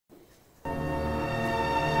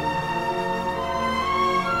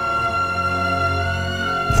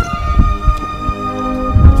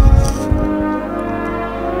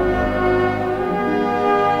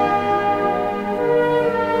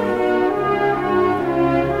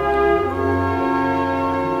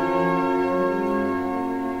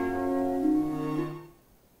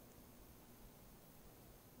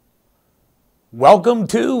Welcome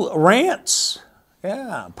to Rants.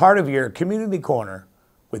 Yeah, part of your community corner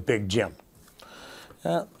with Big Jim.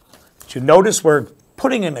 Did you notice we're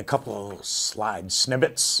putting in a couple of slide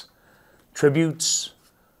snippets, tributes,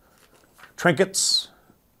 trinkets?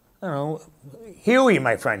 I don't know. Huey,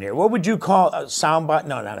 my friend here, what would you call a soundbite?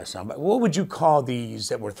 No, not a soundbite. What would you call these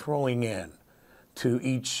that we're throwing in to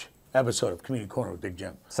each episode of Community Corner with Big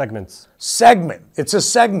Jim? Segments. Segment. It's a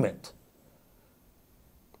segment.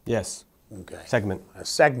 Yes. Okay. Segment. A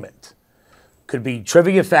segment. Could be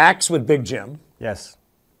trivia facts with Big Jim. Yes.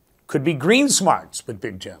 Could be green smarts with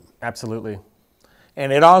Big Jim. Absolutely.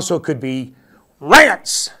 And it also could be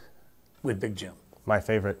rants with Big Jim. My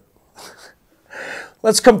favorite.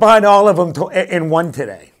 Let's combine all of them in one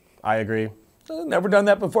today. I agree. I've never done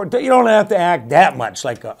that before. You don't have to act that much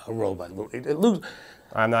like a robot.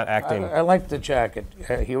 I'm not acting. I like the jacket,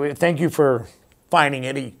 Huey. Thank you for finding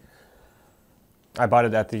it. I bought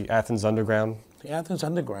it at the Athens Underground. The Athens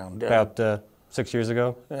Underground. About 6 years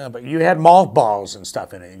ago. Yeah, but you had mothballs and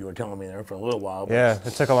stuff in it. You were telling me there for a little while. Yeah,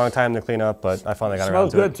 it took a long time to clean up, but I finally got around to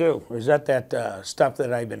it. Smells good, too. Or is that stuff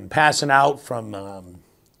that I've been passing out from,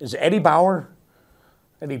 is it Eddie Bauer?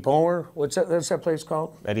 Eddie Bauer? What's that place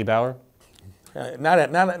called? Eddie Bauer?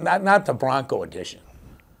 Not the Bronco edition.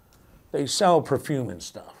 They sell perfume and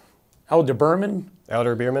stuff. Elder Berman?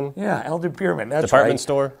 Elder Bierman? Yeah, Elder Bierman. That's Department right.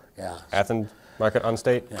 store? Yeah. Athens Market on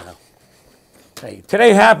State? Yeah. Hey,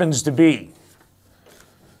 today happens to be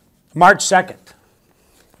March 2nd.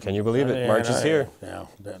 Can you believe it? March is here. Yeah.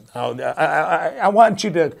 I want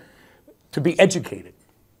you to be educated.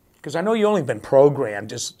 Because I know you've only been programmed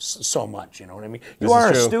just so much, you know what I mean? You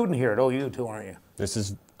are a student here at OU too, aren't you? This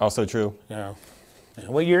is also true. Yeah.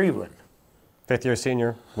 What year are you in? Fifth year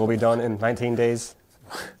senior. We'll be done in 19 days.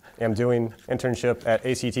 I'm doing internship at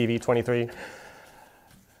ACTV 23.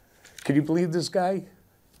 Can you believe this guy?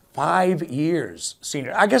 5 years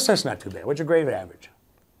senior. I guess that's not too bad. What's your grade average?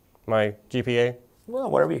 My GPA? Well,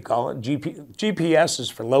 whatever you call it. GPS is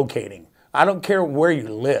for locating. I don't care where you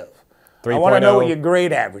live. 3. I want to know what your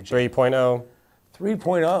grade average is. 3.0.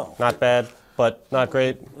 3.0. Not bad, but not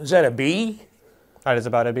great. Is that a B? That is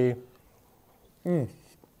about a B. Okay.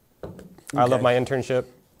 I love my internship.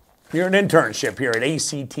 You're an internship here at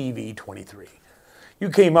ACTV 23. You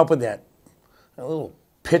came up with that little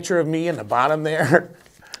picture of me in the bottom there.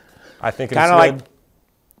 I think it's kind of like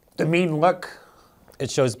the mean look.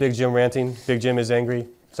 It shows Big Jim ranting. Big Jim is angry,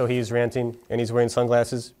 so he's ranting, and he's wearing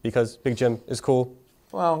sunglasses because Big Jim is cool.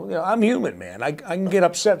 Well, you know, I'm human, man. I can get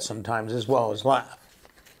upset sometimes as well as laugh.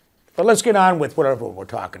 But let's get on with whatever we're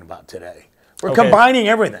talking about today. We're combining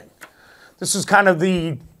everything. This is kind of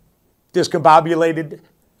the discombobulated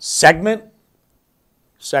segment.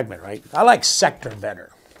 Segment, right? I like sector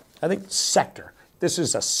better. I think sector. This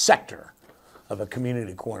is a sector of a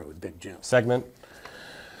community corner with Big Jim. Segment.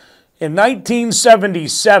 In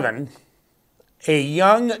 1977, a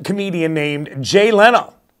young comedian named Jay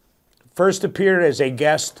Leno first appeared as a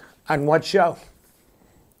guest on what show?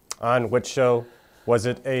 On which show? Was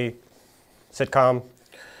it a sitcom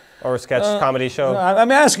or a sketch comedy show?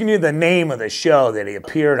 I'm asking you the name of the show that he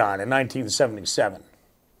appeared on in 1977.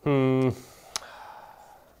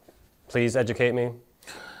 Please educate me.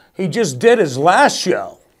 He just did his last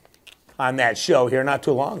show on that show here not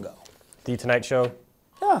too long ago. The Tonight Show?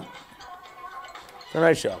 Yeah.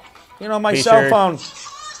 Tonight Show. You know, my cell phone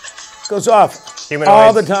goes off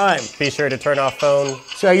all the time. Be sure to turn off phone.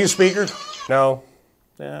 Should I use speaker? No.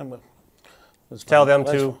 Yeah, but tell them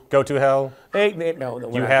to go to hell. Hey, no,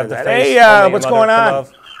 you have the face. Hey, what's going on?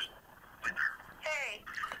 Hey.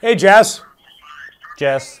 Hey, Jess.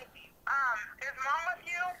 Jess. Is Mom with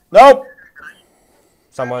you? Nope.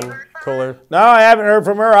 Someone cooler. No, I haven't heard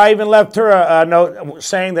from her. I even left her a note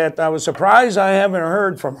saying that I was surprised I haven't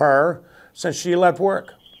heard from her since she left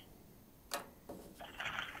work.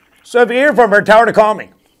 So if you hear from her, tell her to call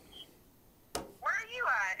me. Where are you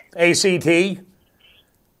at? ACT.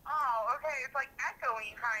 Oh, okay. It's like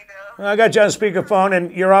echoing, kind of. I got you on speakerphone,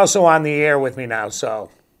 and you're also on the air with me now,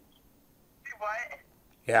 so. What?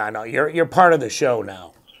 Yeah, I know. You're part of the show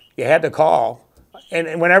now. You had to call.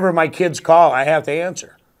 And whenever my kids call, I have to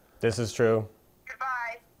answer. This is true.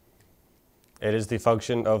 Goodbye. It is the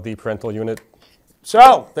function of the parental unit.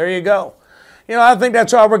 So, there you go. You know, I think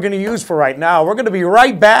that's all we're going to use for right now. We're going to be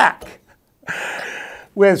right back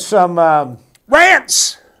with some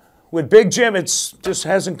rants with Big Jim. It just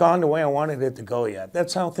hasn't gone the way I wanted it to go yet.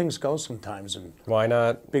 That's how things go sometimes in Why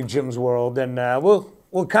not? Big Jim's world. And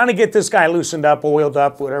we'll kind of get this guy loosened up, oiled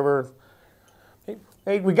up, whatever.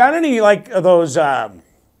 Hey, we got any like those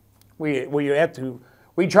where you have to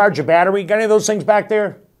recharge your battery? Got any of those things back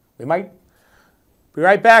there? We might Be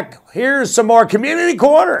right back. Here's some more Community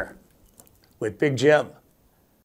Corner with Big Jim.